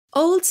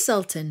Old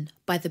Sultan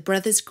by the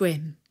Brothers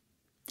Grimm.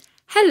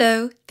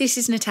 Hello, this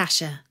is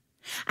Natasha,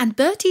 and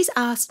Bertie's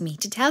asked me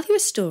to tell you a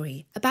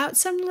story about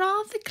some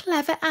rather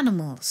clever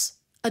animals.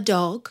 A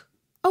dog,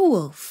 a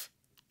wolf,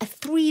 a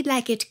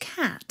three-legged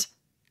cat,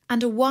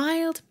 and a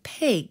wild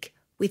pig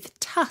with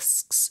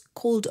tusks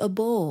called a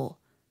boar.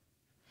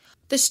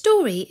 The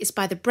story is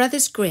by the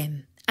Brothers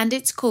Grimm, and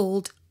it's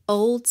called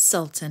Old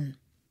Sultan.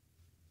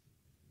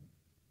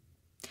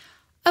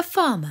 A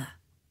farmer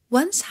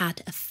once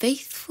had a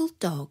faithful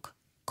dog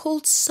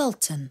called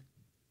Sultan,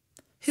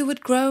 who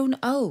had grown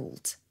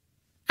old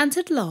and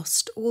had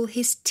lost all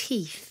his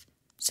teeth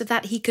so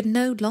that he could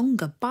no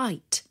longer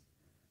bite.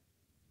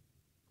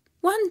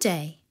 One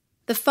day,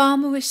 the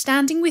farmer was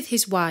standing with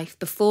his wife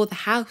before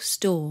the house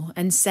door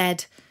and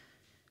said,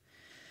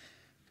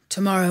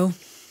 "Tomorrow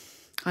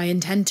I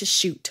intend to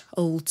shoot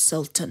old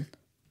Sultan.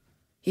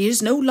 He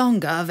is no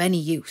longer of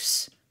any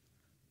use."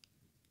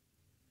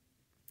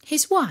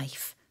 His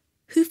wife,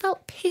 who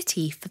felt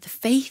pity for the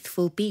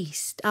faithful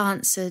beast,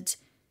 answered,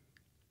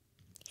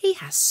 "He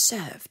has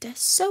served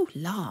us so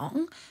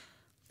long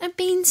and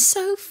been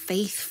so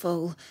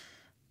faithful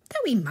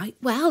that we might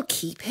well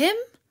keep him."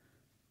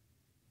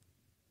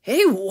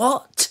 "Eh,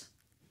 what?"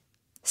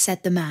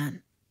 said the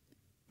man.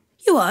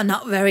 "You are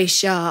not very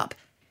sharp.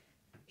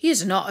 He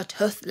has not a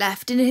tooth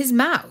left in his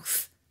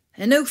mouth,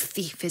 and no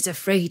thief is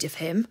afraid of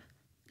him.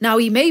 Now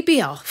he may be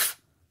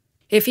off.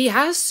 If he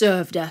has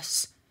served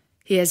us,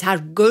 he has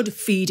had good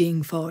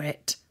feeding for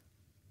it."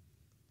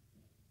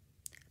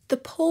 The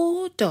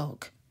poor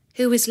dog,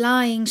 who was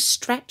lying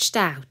stretched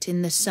out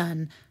in the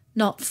sun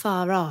not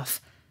far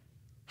off,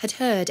 had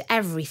heard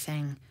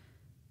everything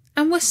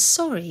and was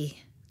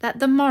sorry that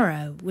the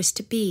morrow was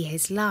to be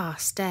his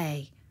last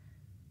day.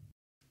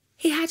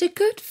 He had a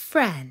good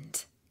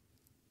friend,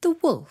 the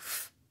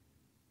wolf,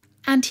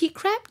 and he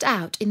crept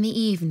out in the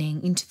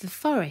evening into the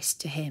forest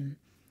to him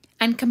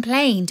and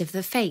complained of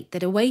the fate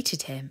that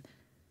awaited him.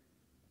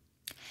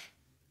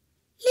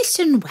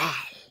 "Listen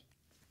well,"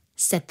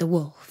 said the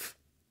wolf,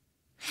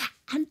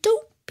 "and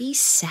don't be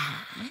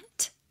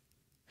sad.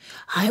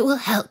 I will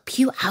help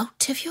you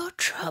out of your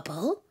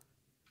trouble.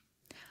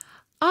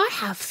 I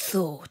have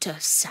thought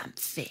of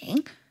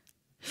something.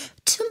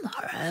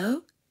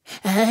 Tomorrow,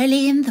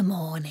 early in the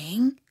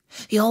morning,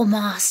 your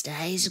master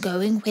is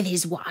going with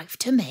his wife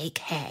to make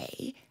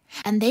hay,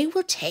 and they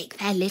will take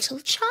their little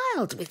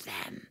child with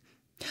them,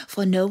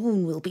 for no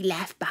one will be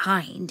left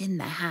behind in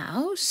the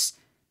house.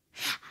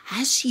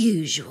 As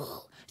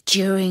usual,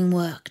 during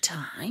work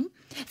time,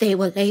 they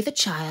will lay the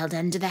child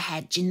under the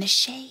hedge in the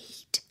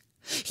shade.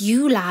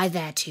 You lie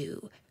there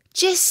too,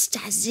 just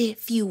as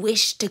if you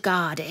wish to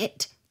guard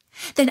it.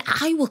 Then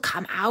I will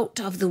come out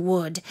of the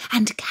wood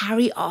and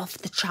carry off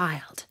the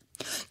child.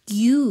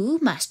 You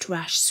must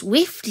rush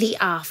swiftly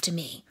after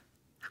me.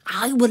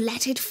 I will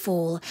let it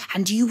fall,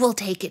 and you will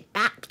take it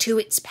back to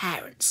its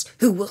parents,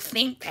 who will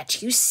think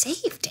that you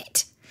saved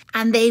it,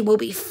 and they will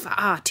be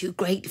far too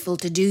grateful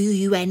to do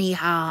you any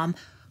harm.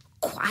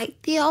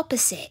 Quite the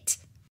opposite.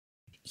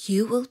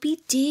 You will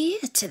be dear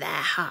to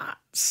their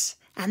hearts,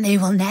 and they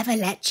will never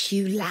let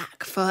you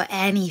lack for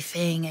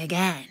anything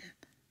again."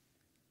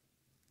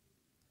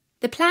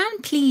 The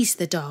plan pleased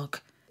the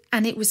dog,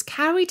 and it was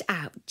carried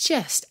out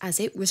just as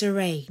it was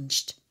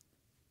arranged.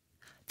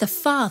 The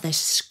father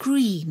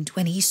screamed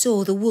when he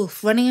saw the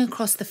wolf running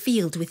across the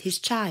field with his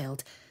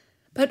child,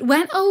 but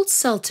when old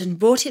Sultan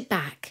brought it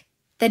back,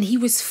 then he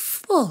was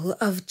full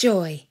of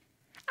joy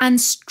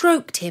and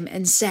stroked him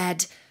and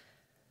said,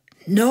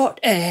 "Not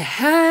a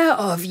hair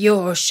of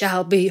yours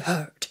shall be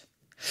hurt.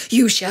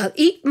 You shall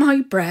eat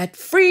my bread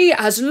free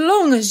as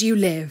long as you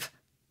live."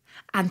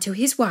 And to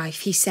his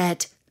wife he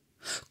said,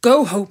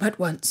 "Go home at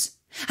once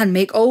and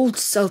make old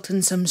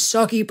Sultan some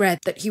soggy bread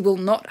that he will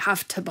not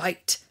have to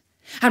bite,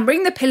 and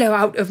bring the pillow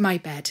out of my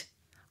bed.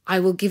 I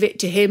will give it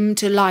to him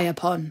to lie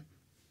upon."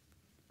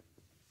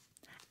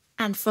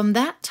 And from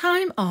that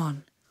time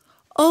on,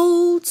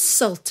 old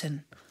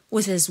Sultan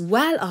was as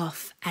well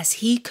off as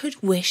he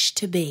could wish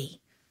to be.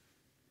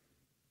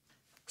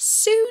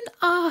 Soon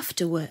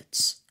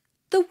afterwards,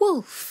 the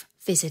wolf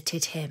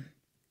visited him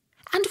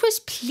and was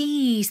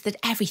pleased that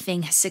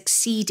everything had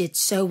succeeded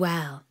so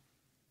well.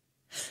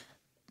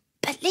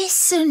 "But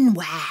listen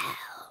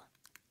well,"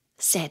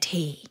 said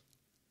he.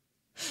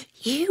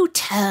 "You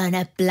turn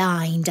a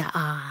blind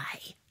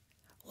eye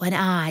when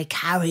I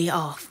carry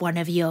off one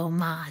of your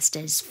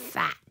master's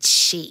fat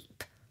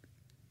sheep."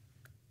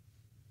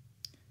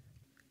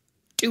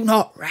 "Do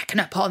not reckon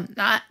upon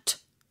that,"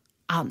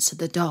 answered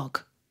the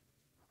dog.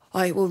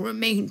 "I will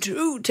remain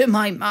true to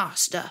my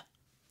master."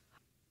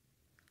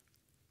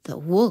 The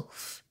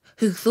wolf,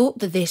 who thought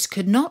that this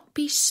could not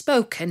be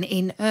spoken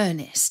in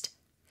earnest,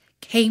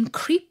 came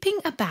creeping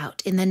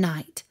about in the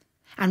night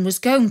and was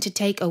going to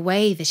take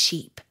away the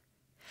sheep.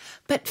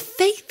 But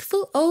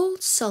faithful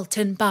old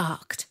Sultan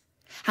barked,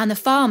 and the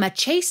farmer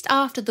chased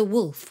after the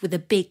wolf with a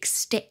big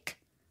stick.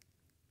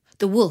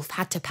 The wolf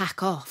had to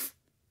pack off,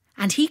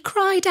 and he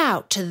cried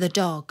out to the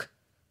dog,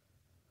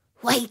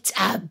 "Wait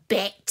a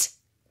bit,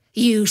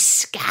 you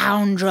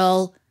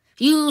scoundrel!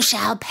 You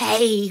shall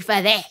pay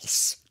for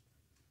this."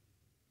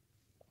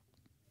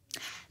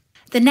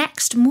 The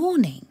next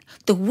morning,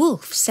 the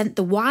wolf sent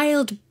the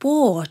wild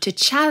boar to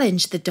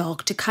challenge the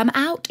dog to come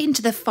out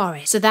into the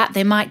forest so that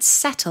they might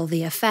settle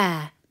the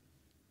affair.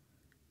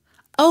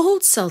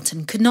 Old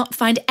Sultan could not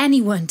find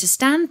anyone to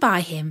stand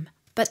by him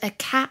but a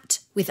cat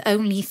with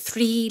only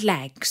 3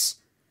 legs.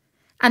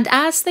 And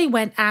as they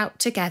went out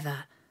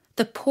together,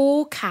 the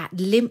poor cat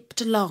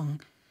limped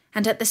along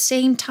and at the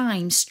same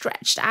time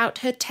stretched out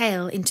her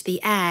tail into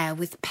the air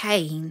with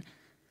pain.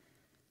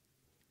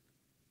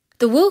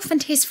 The wolf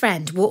and his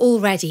friend were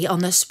already on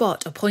the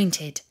spot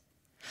appointed,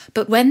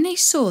 but when they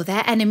saw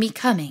their enemy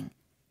coming,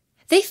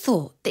 they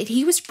thought that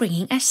he was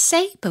bringing a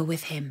sabre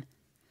with him,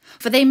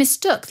 for they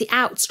mistook the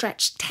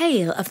outstretched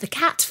tail of the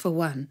cat for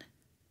one.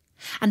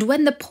 And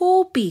when the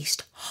poor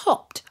beast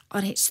hopped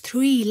on its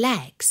 3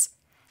 legs,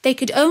 they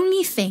could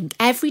only think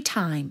every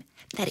time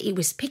that it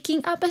was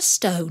picking up a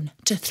stone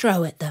to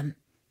throw at them.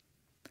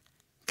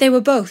 They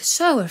were both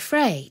so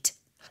afraid.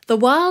 The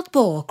wild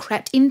boar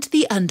crept into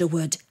the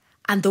underwood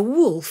and the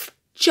wolf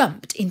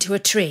jumped into a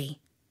tree.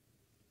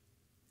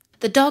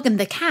 The dog and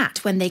the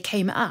cat, when they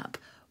came up,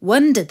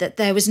 wondered that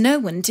there was no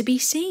one to be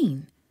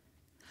seen.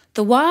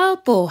 The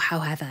wild boar,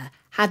 however,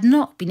 had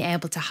not been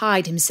able to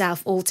hide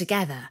himself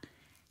altogether,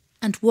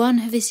 and one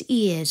of his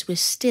ears was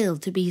still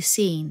to be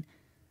seen.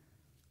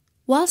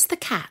 Whilst the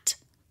cat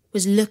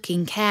was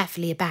looking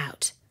carefully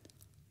about,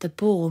 the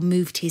boar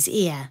moved his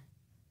ear.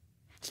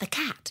 The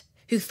cat,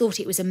 who thought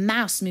it was a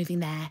mouse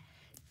moving there,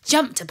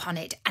 jumped upon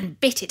it and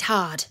bit it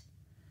hard.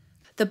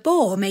 The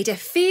boar made a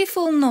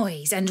fearful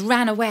noise and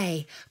ran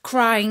away,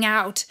 crying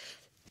out,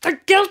 "The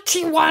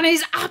guilty one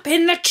is up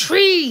in the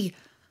tree!"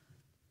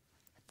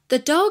 The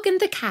dog and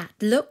the cat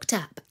looked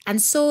up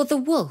and saw the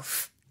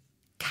wolf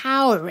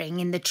cowering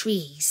in the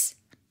trees.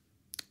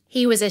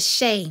 He was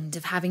ashamed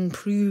of having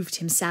proved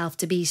himself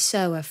to be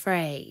so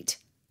afraid.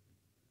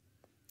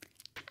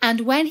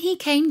 And when he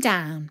came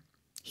down,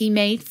 he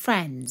made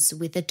friends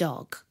with the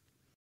dog.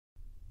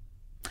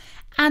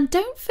 And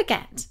don't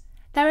forget,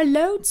 there are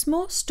loads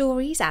more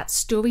stories at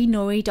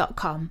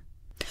storynori.com.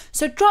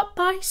 So drop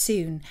by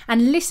soon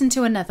and listen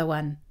to another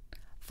one.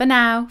 For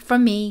now,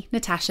 from me,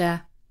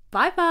 Natasha,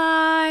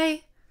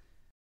 bye-bye.